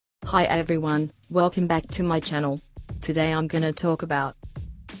Hi everyone, welcome back to my channel. Today I'm gonna talk about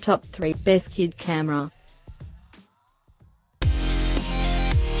top 3 best kid camera.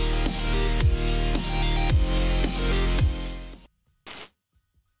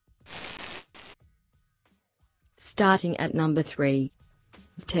 Starting at number 3.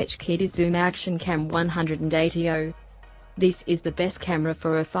 VTech Kidizoom Action Cam 180. This is the best camera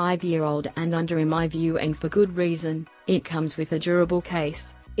for a 5-year-old and under in my view, and for good reason. It comes with a durable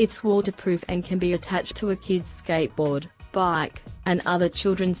case, it's waterproof and can be attached to a kid's skateboard, bike, and other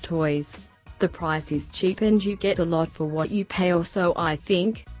children's toys. The price is cheap and you get a lot for what you pay, or so I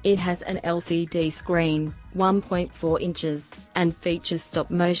think. It has an LCD screen, 1.4 inches, and features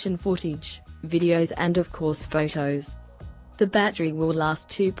stop-motion footage, videos and of course photos. The battery will last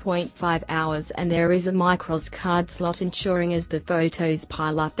 2.5 hours and there is a microSD card slot ensuring as the photos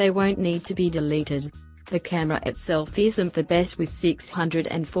pile up they won't need to be deleted. The camera itself isn't the best with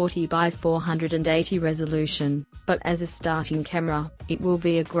 640 by 480 resolution, but as a starting camera, it will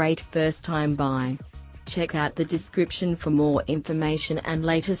be a great first-time buy. Check out the description for more information and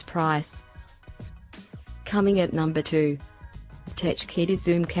latest price. Coming at number 2. VTech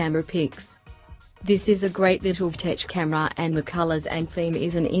Kidizoom Camera Pix. This is a great little VTech camera and the colors and theme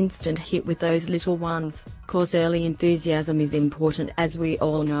is an instant hit with those little ones, cause early enthusiasm is important as we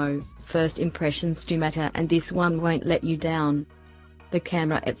all know, first impressions do matter and this one won't let you down. The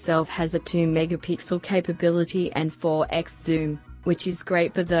camera itself has a 2 megapixel capability and 4x zoom, which is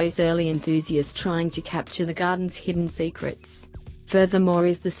great for those early enthusiasts trying to capture the garden's hidden secrets. Furthermore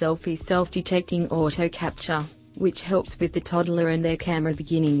is the Selfie self-detecting auto capture, which helps with the toddler and their camera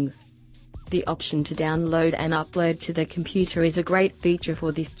beginnings. The option to download and upload to the computer is a great feature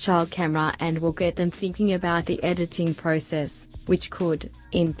for this child camera and will get them thinking about the editing process, which could,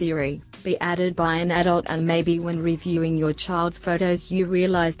 in theory, be added by an adult, and maybe when reviewing your child's photos you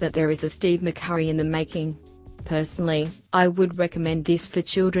realize that there is a Steve McCurry in the making. Personally, I would recommend this for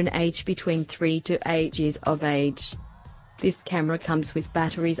children aged between 3 to 8 years of age. This camera comes with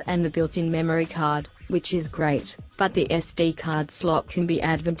batteries and the built-in memory card, which is great, but the SD card slot can be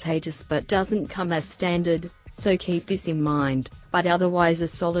advantageous but doesn't come as standard, so keep this in mind, but otherwise a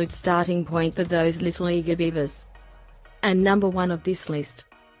solid starting point for those little eager beavers. And number 1 of this list.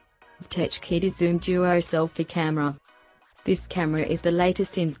 VTech Kidizoom Duo Selfie Camera. This camera is the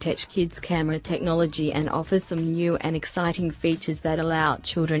latest in VTech Kids camera technology and offers some new and exciting features that allow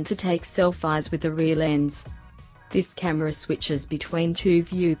children to take selfies with a rear lens. This camera switches between 2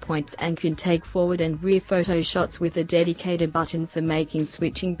 viewpoints and can take forward and rear photo shots with a dedicated button for making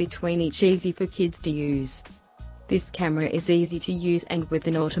switching between each easy for kids to use. This camera is easy to use and with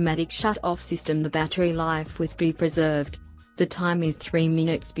an automatic shut-off system the battery life will be preserved. The time is 3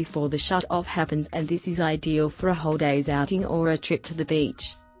 minutes before the shut-off happens and this is ideal for a whole day's outing or a trip to the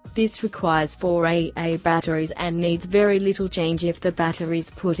beach. This requires 4 AA batteries and needs very little change if the batteries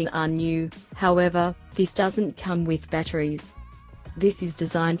put in are new. However, this doesn't come with batteries. This is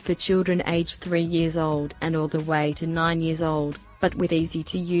designed for children aged 3 years old and all the way to 9 years old, but with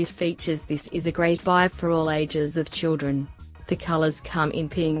easy-to-use features this is a great buy for all ages of children. The colors come in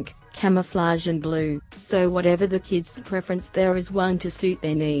pink, camouflage and blue, so whatever the kids' preference there is one to suit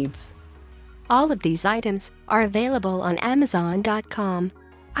their needs. All of these items are available on Amazon.com.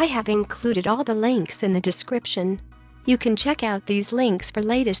 I have included all the links in the description. You can check out these links for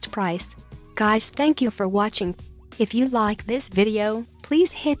latest price. Guys, thank you for watching. If you like this video,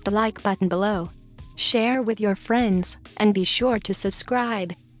 please hit the like button below. Share with your friends, and be sure to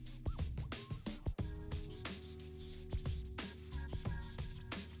subscribe.